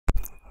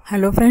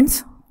Hello friends,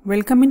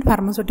 welcome in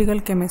Pharmaceutical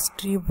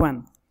Chemistry-I.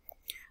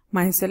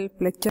 Myself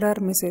lecturer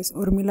Mrs.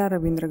 Urmila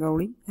Ravindra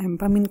Gaudi,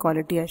 M.Pharm in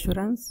Quality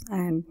Assurance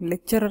and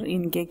lecturer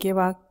in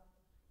KK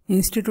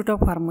Institute of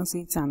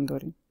Pharmacy,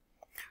 Chandori.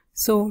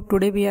 So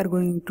today we are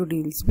going to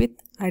deal with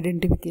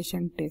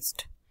identification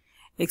test.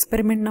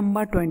 Experiment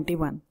number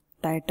 21.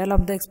 Title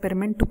of the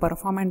experiment: to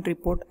perform and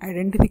report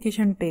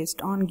identification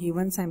test on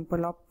given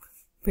sample of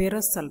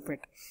ferrous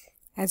sulphate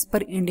as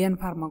per Indian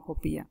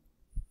Pharmacopoeia.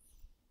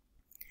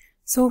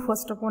 So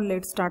first of all,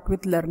 let's start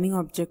with learning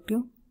objective.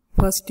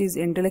 First is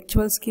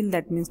intellectual skill,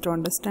 that means to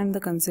understand the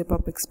concept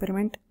of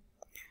experiment.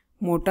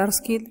 Motor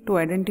skill, to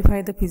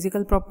identify the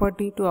physical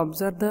property, to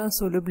observe the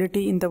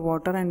solubility in the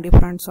water and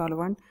different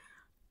solvent,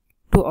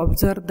 to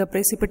observe the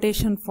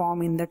precipitation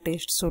form in the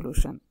test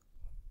solution.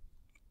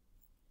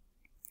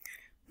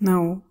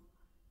 Now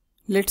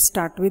let's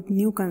start with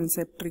new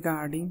concept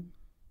regarding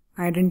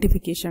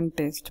identification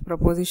test.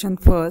 Proposition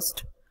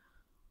first.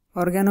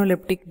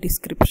 Organoleptic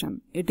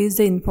description. It is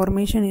the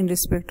information in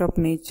respect of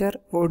nature,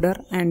 odor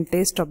and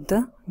taste of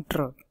the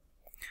drug.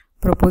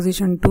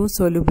 Proposition 2.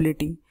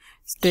 Solubility.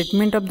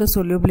 Statement of the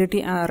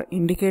solubility are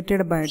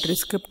indicated by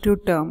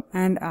descriptive term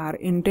and are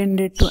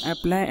intended to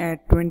apply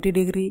at 20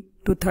 degree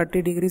to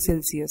 30 degree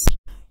Celsius.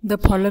 The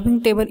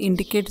following table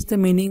indicates the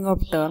meaning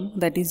of term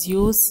that is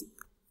used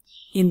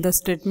in the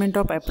statement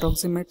of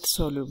approximate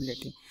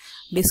solubility.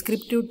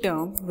 Descriptive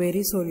term,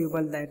 very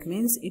soluble, that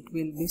means it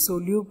will be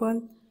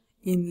soluble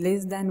in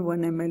less than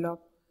 1 ml of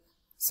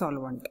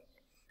solvent.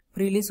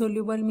 Freely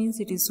soluble means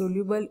it is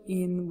soluble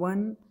in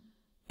 1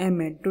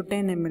 ml to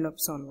 10 ml of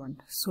solvent.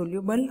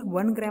 Soluble,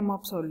 1 gram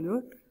of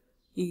solute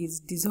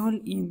is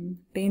dissolved in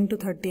 10 to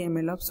 30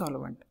 ml of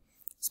solvent.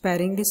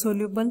 Sparingly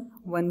soluble,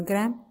 1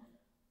 gram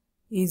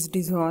is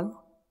dissolved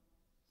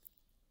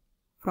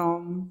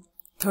from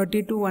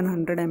 30 to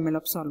 100 ml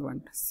of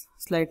solvent.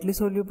 Slightly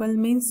soluble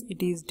means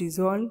it is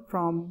dissolved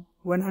from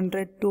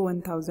 100 to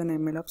 1000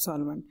 ml of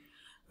solvent.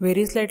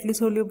 Very slightly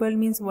soluble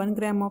means 1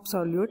 gram of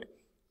solute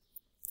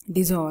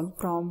dissolved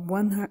from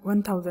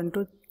 1000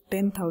 to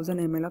 10,000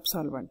 ml of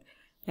solvent.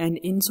 And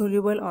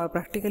insoluble or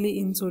practically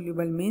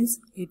insoluble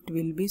means it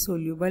will be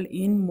soluble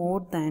in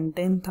more than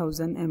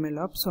 10,000 ml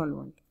of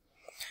solvent.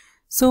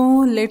 So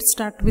let's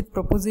start with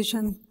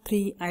proposition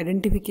 3,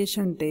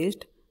 identification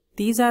test.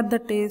 These are the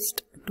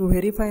tests to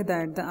verify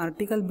that the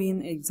article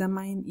being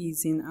examined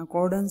is in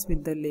accordance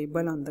with the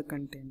label on the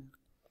container.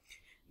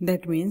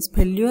 That means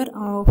failure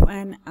of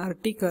an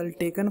article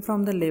taken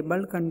from the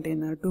labeled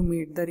container to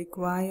meet the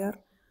requirement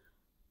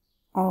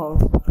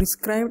of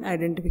prescribed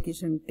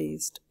identification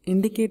test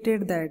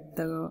indicated that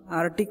the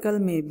article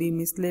may be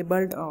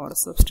mislabeled or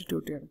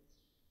substituted.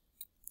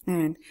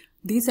 And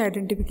these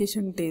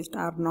identification tests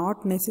are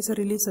not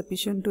necessarily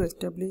sufficient to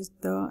establish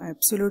the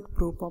absolute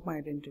proof of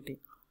identity.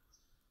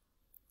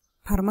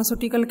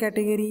 Pharmaceutical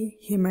category: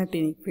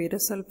 hematinic.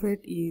 Ferrous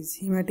sulphate is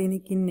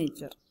hematinic in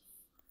nature.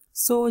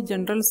 So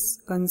general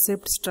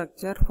concept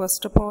structure: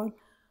 first of all,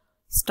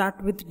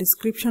 start with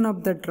description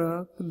of the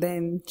drug,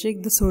 then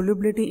check the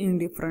solubility in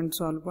different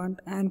solvent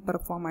and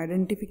perform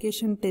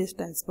identification test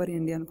as per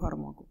Indian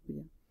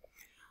Pharmacopoeia.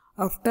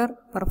 After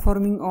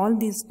performing all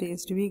these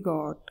tests, we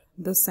got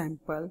the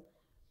sample,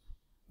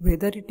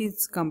 whether it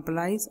is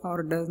complies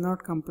or does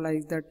not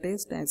comply the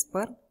test as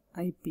per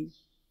IP.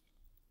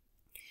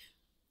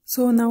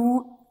 So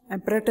now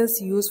apparatus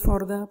used for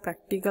the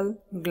practical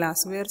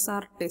glasswares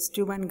are test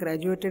tube and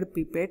graduated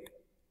pipette.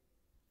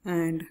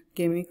 And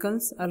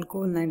chemicals: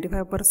 alcohol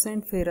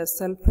 95%, ferrous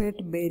sulphate,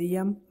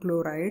 barium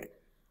chloride,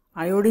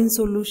 iodine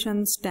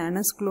solution,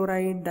 stannous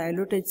chloride,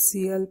 dilute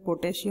HCl,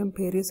 potassium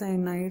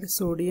ferricyanide,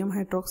 sodium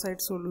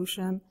hydroxide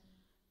solution,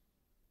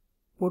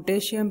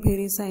 potassium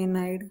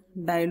ferricyanide,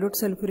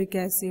 dilute sulfuric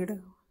acid,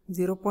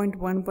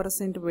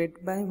 0.1%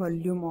 weight by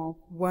volume of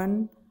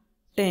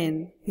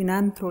 110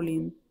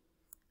 phenanthrolene,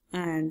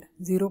 and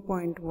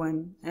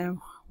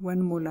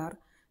 0.1 molar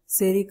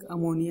steric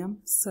ammonium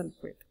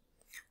sulfate.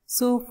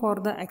 So for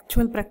the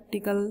actual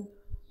practical,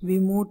 we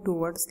move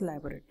towards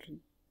laboratory.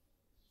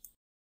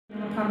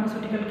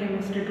 Pharmaceutical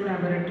chemistry to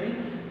laboratory.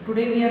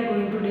 Today we are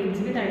going to deal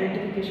with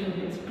identification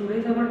test.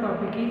 Today's our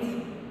topic is,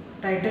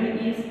 title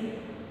is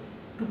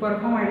to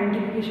perform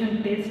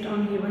identification test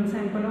on given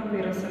sample of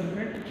ferrous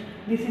sulphate.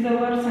 This is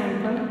our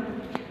sample,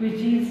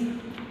 which is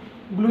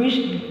bluish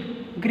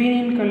green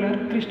in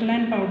color,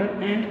 crystalline powder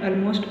and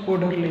almost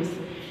odorless.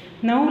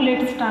 Now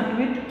let's start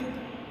with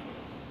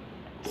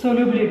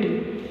solubility.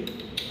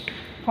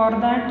 For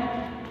that,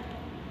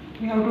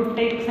 we have to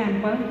take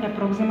sample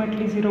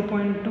approximately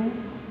 0.2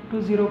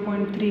 to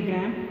 0.3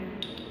 gram,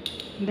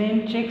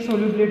 then check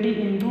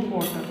solubility into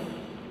water.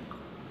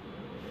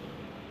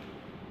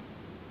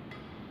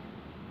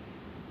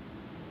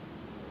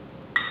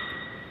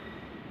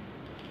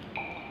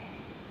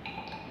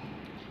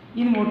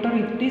 In water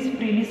it is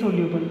freely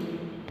soluble.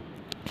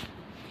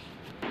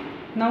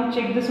 Now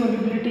check the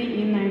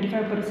solubility in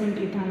 95%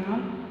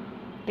 ethanol.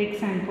 Take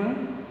sample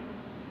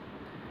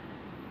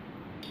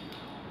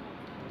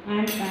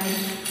and add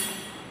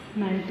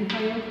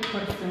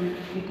 95%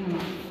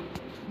 ethanol.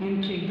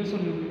 and check the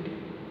solubility.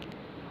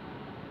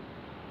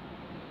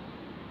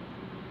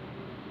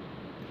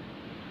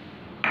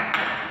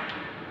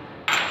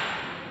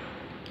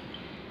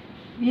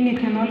 In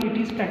ethanol, it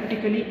is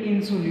practically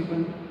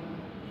insoluble.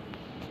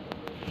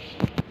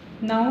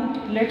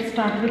 Now let's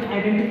start with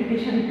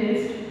identification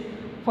test.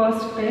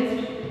 First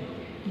test,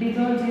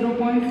 dissolve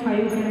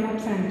 0.5 gram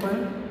of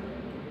sample.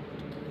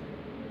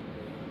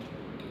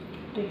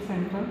 Take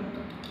sample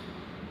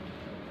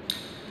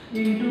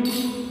into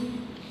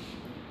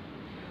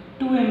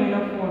 2 ml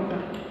of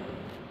water.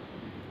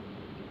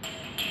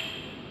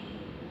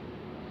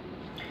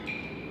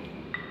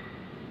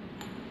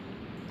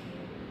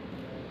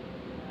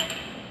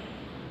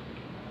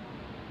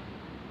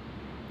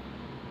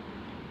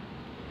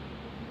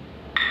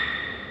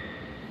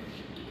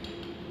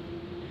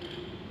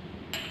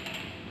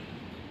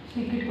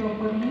 Shake it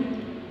properly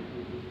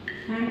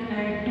and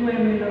add 2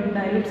 ml of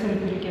dilute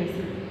sulfuric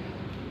acid.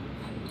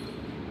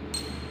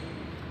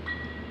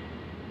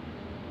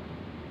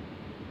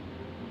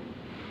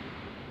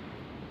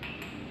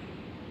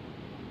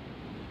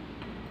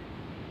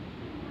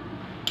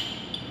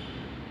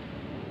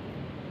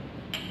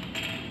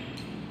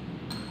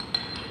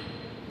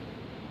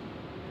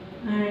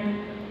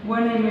 And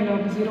 1 ml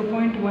of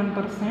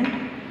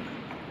 0.1%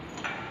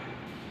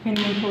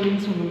 phenylphthalein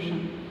solution.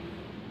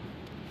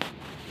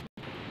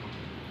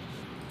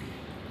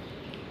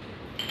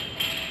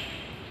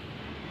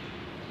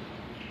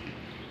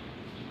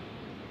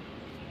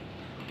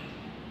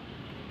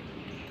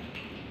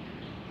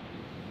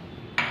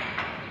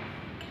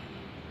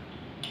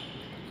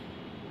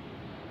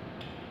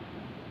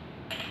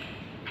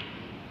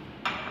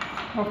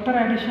 After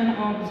addition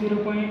of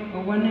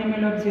 1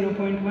 ml of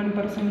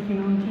 0.1%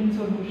 phenolphthalein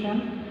solution,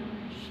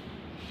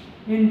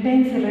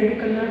 intense red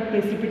colored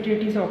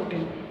precipitate is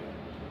obtained.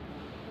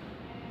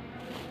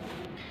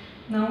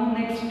 Now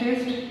next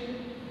test,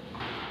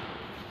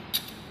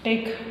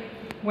 take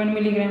 1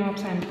 milligram of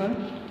sample,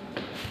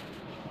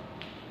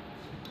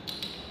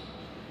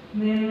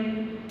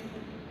 then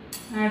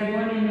add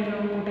 1 ml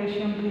of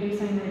potassium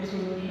ferricyanide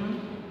solution.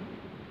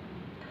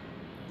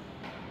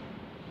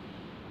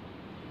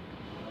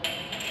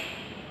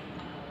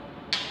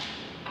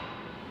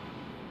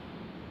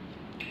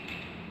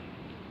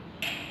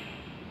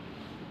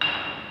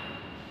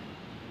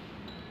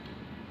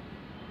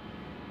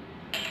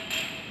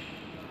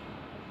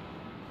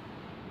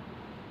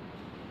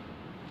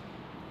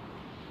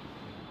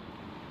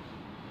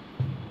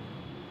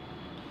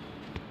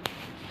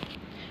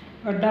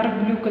 A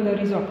dark blue color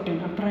is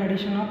obtained after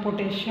addition of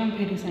potassium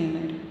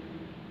ferricyanide,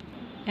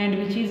 and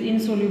which is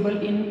insoluble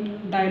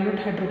in dilute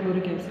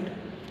hydrochloric acid.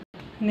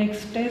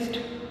 Next test,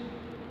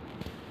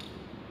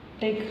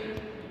 take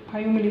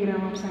 5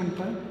 milligram of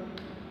sample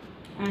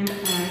and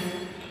add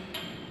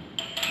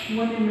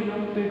 1 ml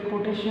of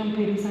potassium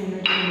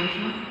ferricyanide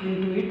solution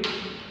into it.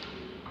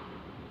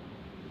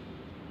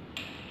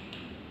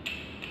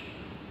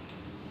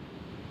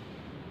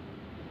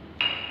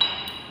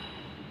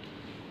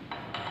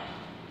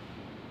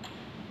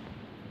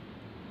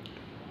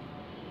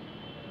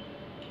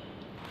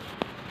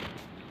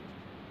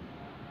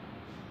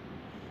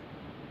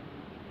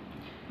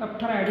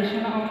 After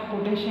addition of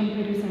potassium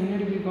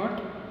ferricyanide, we got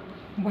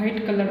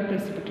white colored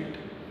precipitate.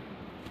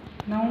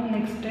 Now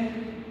next step,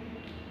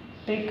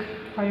 take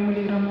 5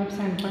 milligram of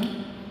sample,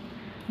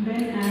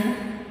 then add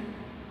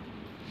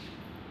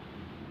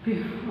 5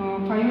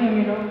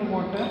 ml of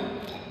water,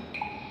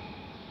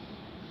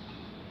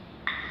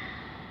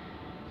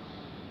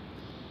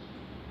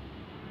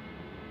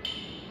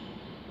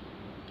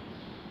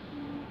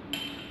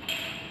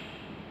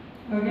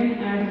 again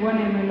add 1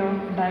 ml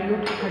of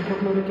dilute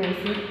hydrochloric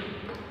acid,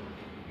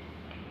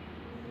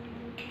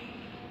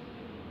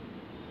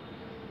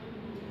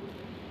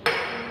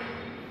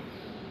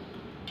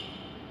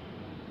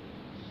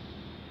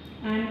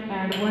 and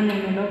add 1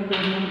 ml of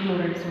barium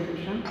chloride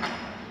solution.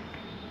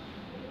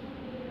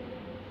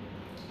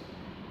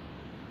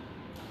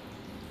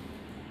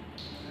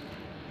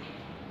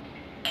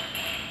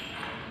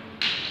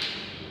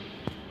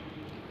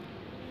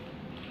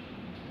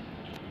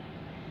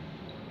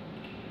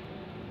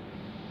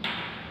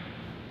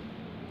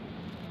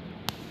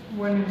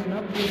 One ml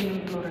of barium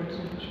chloride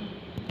solution.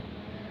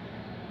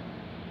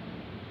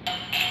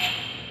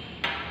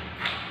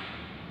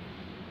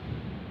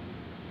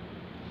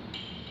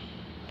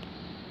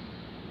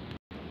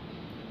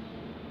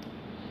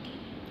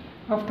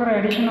 After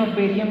addition of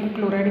barium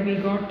chloride, we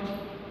got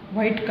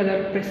white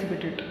color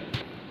precipitate.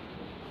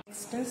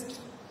 Next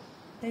test,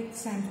 take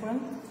sample,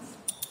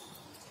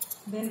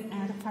 then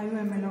add 5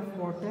 ml of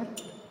water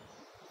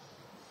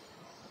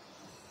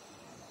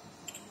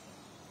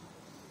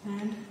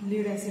and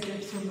lead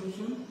acetate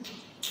solution,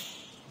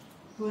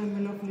 2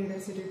 ml of lead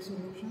acetate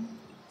solution.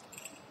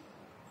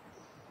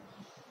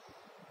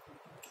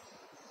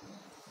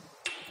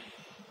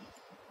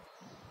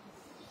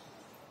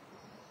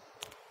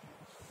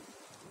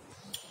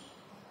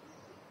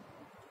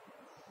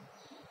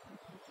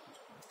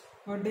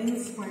 A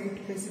dense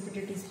white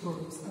precipitate is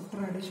produced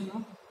after addition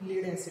of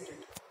lead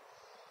acetate.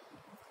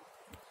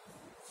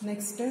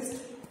 Next test.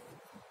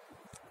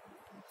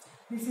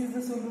 This is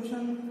the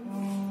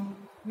solution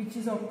which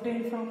is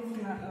obtained from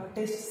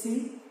test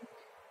C.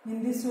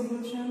 In this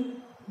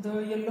solution, the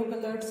yellow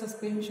colored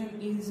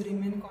suspension is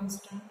remain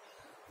constant.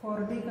 For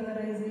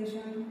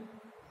decolorization,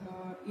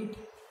 it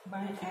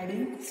by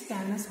adding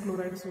stannous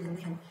chloride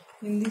solution.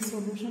 In this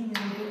solution, we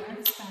have to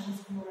add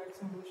stannous chloride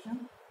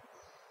solution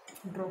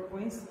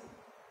dropwise.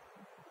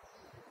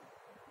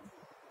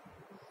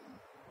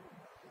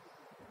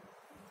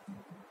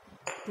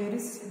 There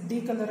is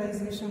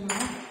decolorization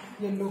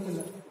of yellow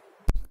color.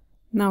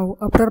 Now,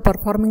 after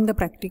performing the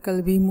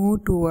practical, we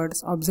move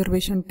towards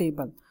observation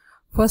table.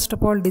 First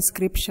of all,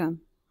 description: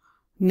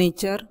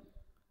 nature,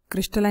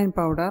 crystalline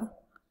powder,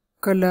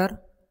 color,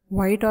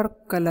 white or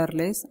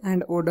colorless,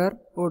 and odor,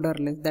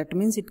 odorless. That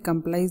means it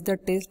complies the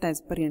test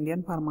as per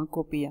Indian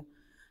Pharmacopoeia.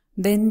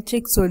 Then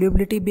check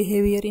solubility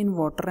behavior in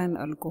water and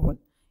alcohol.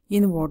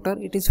 In water,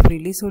 it is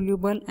freely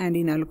soluble, and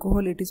in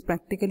alcohol, it is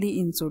practically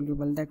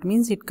insoluble. That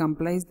means it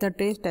complies the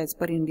test as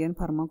per Indian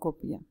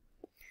Pharmacopoeia.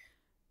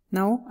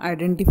 Now,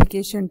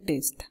 identification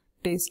test.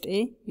 Test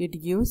A,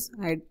 it gives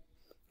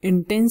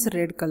intense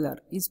red color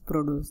is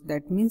produced.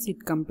 That means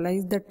it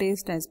complies the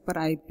test as per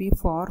IP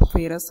for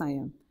ferrous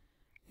ion.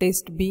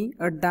 Test B,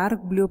 a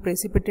dark blue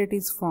precipitate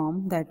is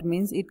formed. That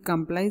means it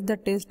complies the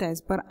test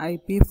as per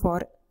IP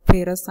for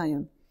ferrous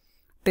ion.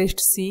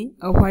 Test C,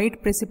 a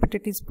white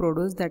precipitate is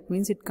produced. That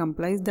means it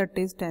complies the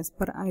test as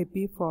per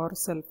IP for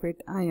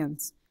sulphate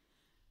ions.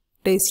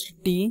 Test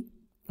D,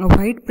 a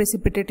white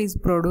precipitate is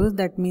produced.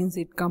 That means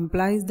it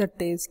complies the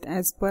test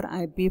as per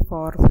IP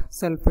for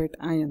sulphate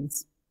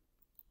ions.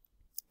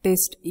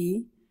 Test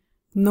E,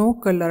 no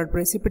colored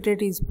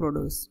precipitate is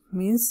produced.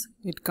 Means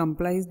it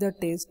complies the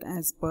test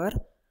as per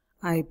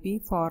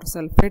IP for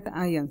sulphate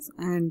ions.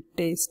 And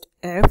test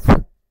F,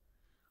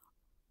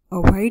 a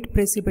white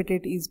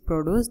precipitate is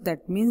produced.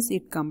 That means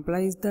it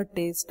complies the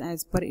test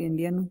as per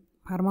Indian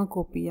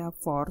Pharmacopoeia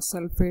for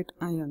sulphate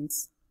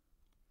ions.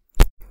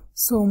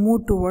 So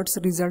move towards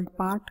result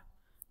part.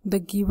 The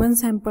given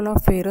sample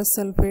of ferrous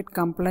sulphate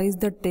complies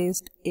the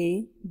test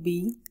A,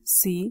 B,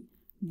 C,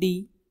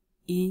 D,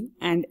 E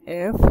and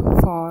F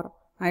for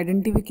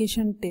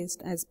identification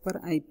test as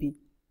per IP.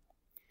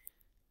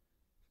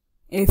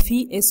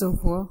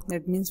 FeSO4,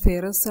 that means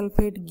ferrous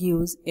sulphate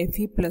gives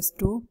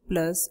Fe+2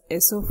 plus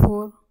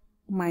SO4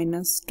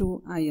 minus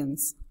 2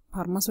 ions.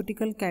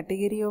 Pharmaceutical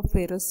category of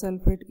ferrous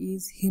sulphate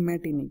is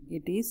hematinic.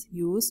 It is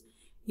used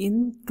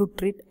to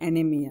treat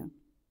anemia.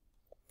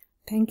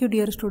 Thank you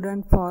dear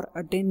student for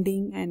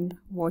attending and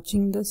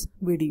watching this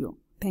video.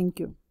 Thank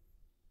you.